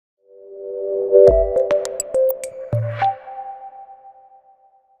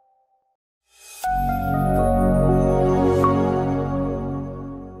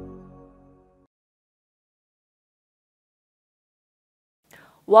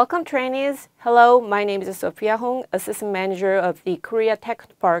Welcome trainees. Hello, my name is Sophia Hong, Assistant Manager of the Korea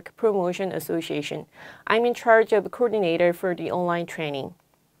Technopark Promotion Association. I'm in charge of coordinator for the online training.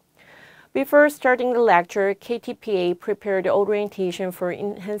 Before starting the lecture, KTPA prepared the orientation for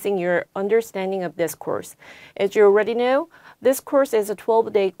enhancing your understanding of this course. As you already know, this course is a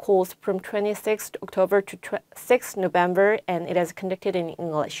 12-day course from 26th October to 6th November, and it is conducted in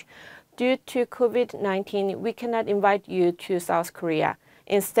English. Due to COVID-19, we cannot invite you to South Korea.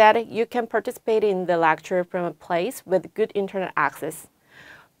 Instead, you can participate in the lecture from a place with good internet access.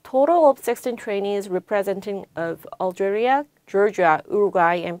 Total of 16 trainees representing of Algeria, Georgia,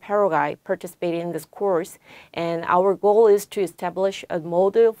 Uruguay, and Paraguay participated in this course, and our goal is to establish a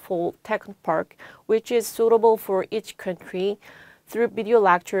model for Technopark which is suitable for each country through video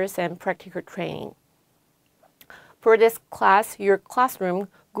lectures and practical training. For this class, your classroom,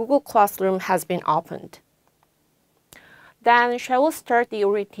 Google Classroom, has been opened. Then, shall we start the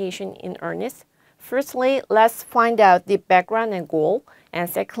orientation in earnest? Firstly, let's find out the background and goal. And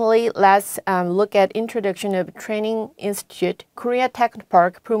secondly, let's look at Introduction of Training Institute, Korea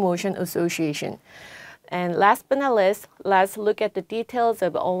Technopark Promotion Association. And last but not least, let's look at the details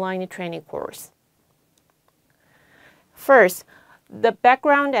of online training course. First, the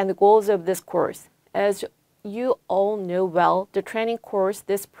background and the goals of this course. As you all know well, the training course,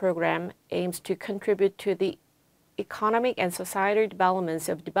 this program aims to contribute to the economic and societal developments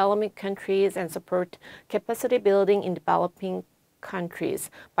of developing countries and support capacity building in developing countries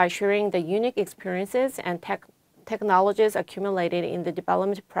by sharing the unique experiences and technologies accumulated in the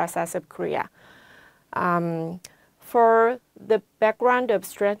development process of Korea. For the background of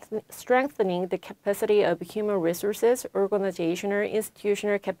strengthening the capacity of human resources, organizational,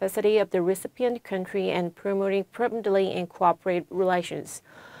 institutional capacity of the recipient country, and promoting friendly and cooperative relations.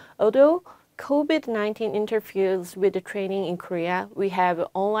 Although COVID-19 interferes with the training in Korea, we have an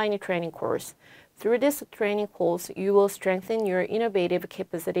online training course. Through this training course, you will strengthen your innovative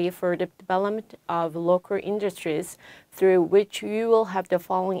capacity for the development of local industries, through which you will have the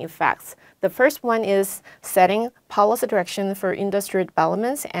following effects. The first one is setting policy direction for industry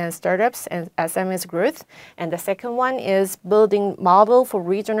developments and startups and SMEs growth. And the second one is building model for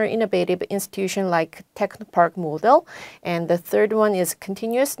regional innovative institution like Technopark model. And the third one is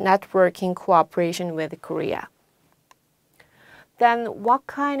continuous networking cooperation with Korea. Then, what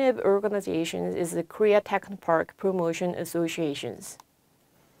kind of organizations is the Korea Technopark Promotion Associations?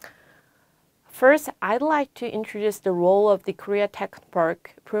 First, I'd like to introduce the role of the Korea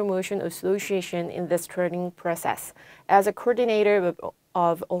Technopark Promotion Association in this training process. As a coordinator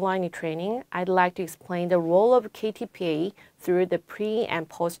of online training, I'd like to explain the role of KTPA through the pre- and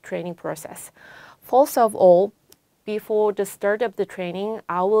post-training process. First of all, before the start of the training,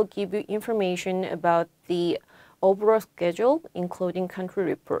 I will give you information about the overall schedule, including country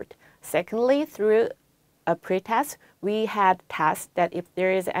report. Secondly, through a pre-test, we had tests that if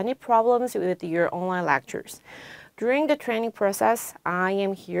there is any problems with your online lectures. During the training process, I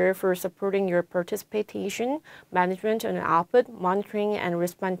am here for supporting your participation, management and output, monitoring, and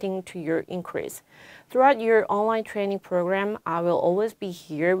responding to your inquiries. Throughout your online training program, I will always be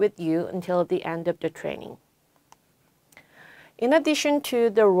here with you until the end of the training. In addition to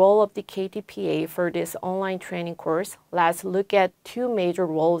the role of the KTPA for this online training course, let's look at two major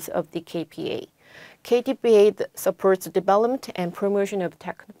roles of the KPA. KTPA supports the development and promotion of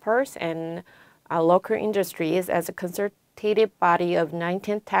technoparks and local industries as a consultative body of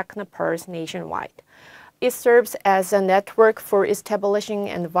 19 technoparks nationwide. It serves as a network for establishing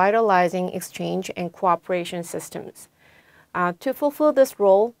and vitalizing exchange and cooperation systems. To fulfill this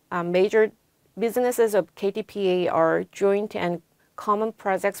role, major businesses of KTPA are joint and common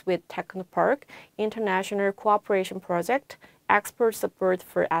projects with Technopark, international cooperation project, expert support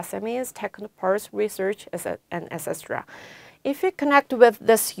for SMEs, Technopark's research, and etc. If you connect with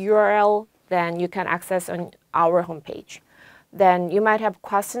this URL, then you can access on our homepage. Then you might have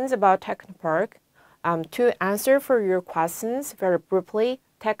questions about Technopark. To answer for your questions very briefly,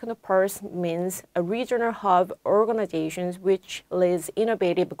 Technopark means a regional hub organization which leads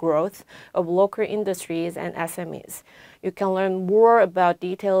innovative growth of local industries and SMEs. You can learn more about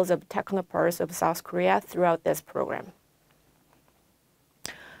details of Technopark of South Korea throughout this program.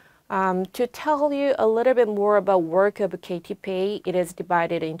 To tell you a little bit more about work of KTPA, it is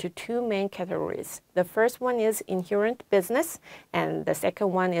divided into two main categories. The first one is inherent business, and the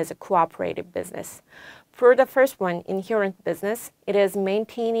second one is a cooperative business. For the first one, inherent business, it is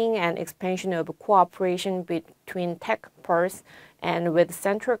maintaining and expansion of cooperation between Technopark and with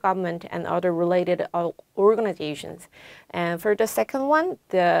central government and other related organizations. And for the second one,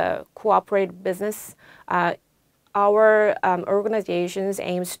 the cooperative business, our organizations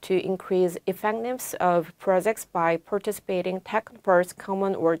aims to increase effectiveness of projects by participating Technopark's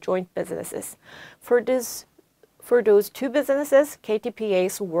common or joint businesses. For those two businesses,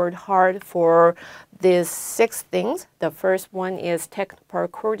 KTPA's worked hard for these 6 things. The first one is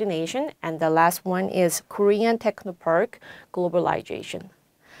Technopark coordination, and the last one is Korean Technopark globalization.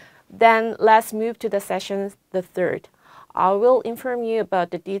 Then let's move to the session, the third. I will inform you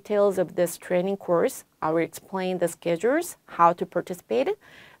about the details of this training course. I will explain the schedules, how to participate,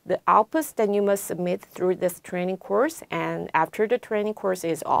 the outputs that you must submit through this training course, and after the training course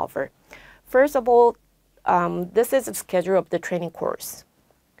is over. First of all, this is the schedule of the training course.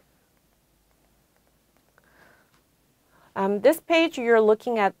 This page you're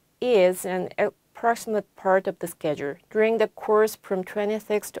looking at is an approximate part of the schedule. During the course from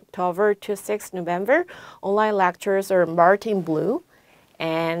 26th October to 6th November, online lectures are marked in blue,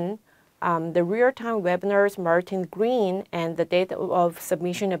 and the real-time webinars marked in green, and the date of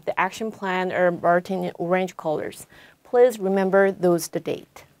submission of the action plan are marked in orange colors. Please remember those the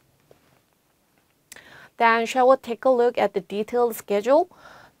date. Then shall we take a look at the detailed schedule?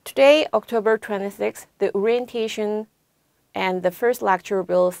 Today, October 26th, the orientation and the first lecture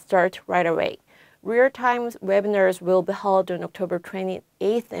will start right away. Real-time webinars will be held on October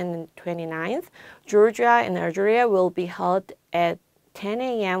 28th and 29th. Georgia and Algeria will be held at 10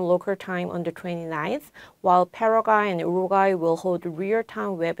 a.m. local time on the 29th, while Paraguay and Uruguay will hold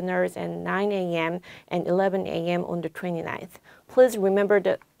real-time webinars at 9 a.m. and 11 a.m. on the 29th. Please remember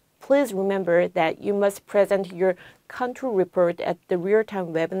that you must present your country report at the real-time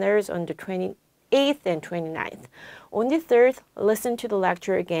webinars on the 28th and 29th. On the 3rd, listen to the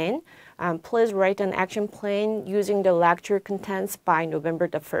lecture again. Please write an action plan using the lecture contents by November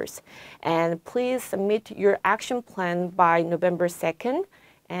the 1st. And please submit your action plan by November 2nd.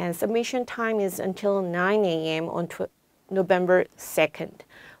 And submission time is until 9 a.m. on November 2nd,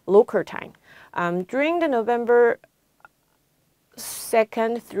 local time. During the November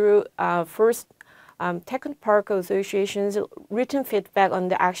 2nd through 1st, Technopark Association's written feedback on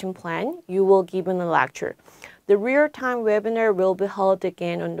the action plan, you will give in a lecture. The real-time webinar will be held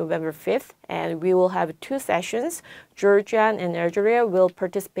again on November 5th, and we will have 2 sessions. Georgia and Algeria will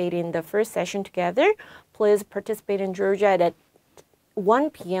participate in the first session together. Please participate in Georgia at 1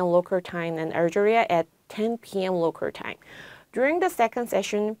 p.m. local time and Algeria at 10 p.m. local time. During the second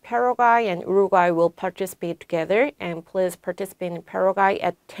session, Paraguay and Uruguay will participate together, and please participate in Paraguay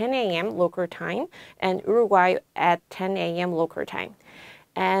at 10 a.m. local time and Uruguay at 10 a.m. local time.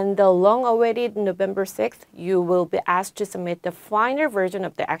 And the long-awaited November 6th, you will be asked to submit the final version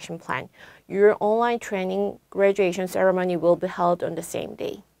of the action plan. Your online training graduation ceremony will be held on the same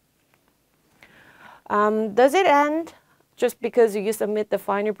day. Does it end just because you submit the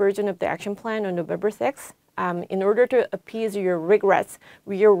final version of the action plan on November 6th? In order to appease your regrets,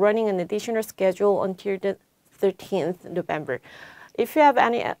 we are running an additional schedule until the 13th November. If you have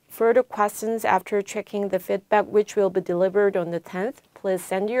any further questions after checking the feedback, which will be delivered on the 10th, please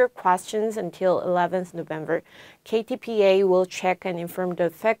send your questions until 11th November. KTPA will check and inform the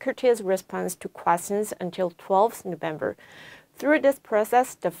faculty's response to questions until 12th November. Through this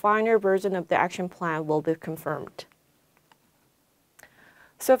process, the final version of the action plan will be confirmed.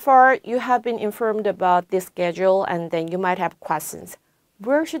 So far, you have been informed about this schedule, and then you might have questions.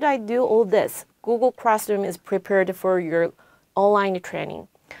 Where should I do all this? Google Classroom is prepared for your online training.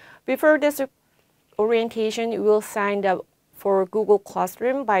 Before this orientation, you will sign up for Google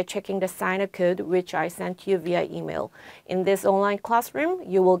Classroom by checking the sign-up code, which I sent you via email. In this online classroom,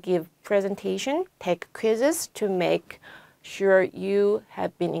 you will give presentation, take quizzes to make sure you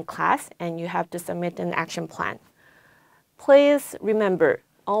have been in class, and you have to submit an action plan. Please remember,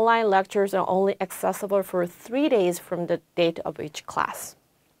 online lectures are only accessible for 3 days from the date of each class.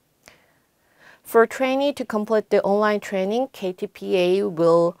 For trainee to complete the online training, KTPA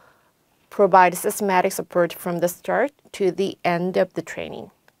will provide systematic support from the start to the end of the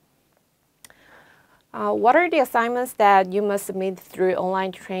training. What are the assignments that you must submit through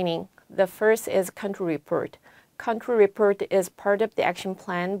online training? The first is country report. Country report is part of the action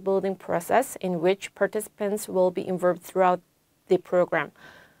plan building process in which participants will be involved throughout the program.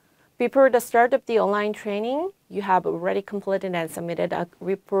 Before the start of the online training, you have already completed and submitted a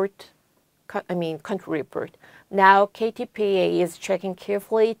country report. Now, KTPA is checking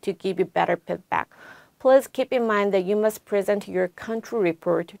carefully to give you better feedback. Please keep in mind that you must present your country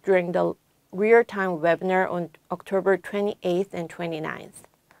report during the real-time webinar on October 28th and 29th.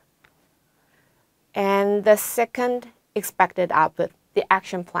 And the second expected output, the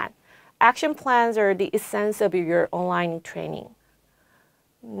action plan. Action plans are the essence of your online training.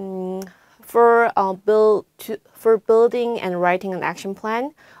 for building and writing an action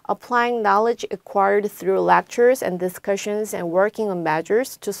plan, applying knowledge acquired through lectures and discussions, and working on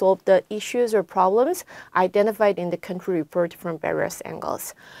measures to solve the issues or problems identified in the country report from various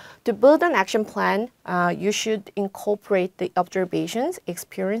angles. To build an action plan, you should incorporate the observations,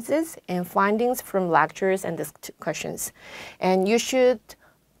 experiences, and findings from lectures and discussions. And you should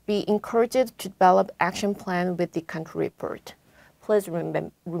be encouraged to develop action plan with the country report. Please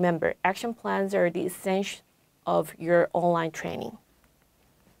remember, action plans are the essential of your online training.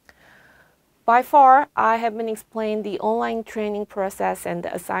 By far, I have been explaining the online training process and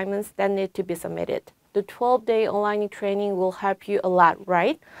the assignments that need to be submitted. The 12-day online training will help you a lot,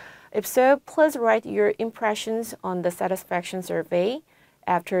 right? If so, please write your impressions on the satisfaction survey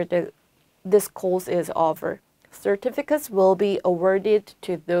after this course is over. Certificates will be awarded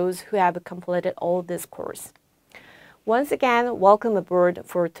to those who have completed all this course. Once again, welcome aboard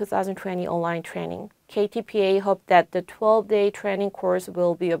for 2020 online training. KTPA hope that the 12-day training course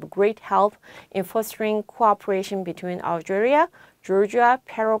will be of great help in fostering cooperation between Algeria, Georgia,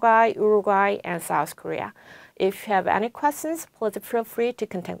 Paraguay, Uruguay, and South Korea. If you have any questions, please feel free to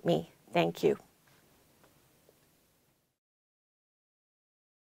contact me. Thank you.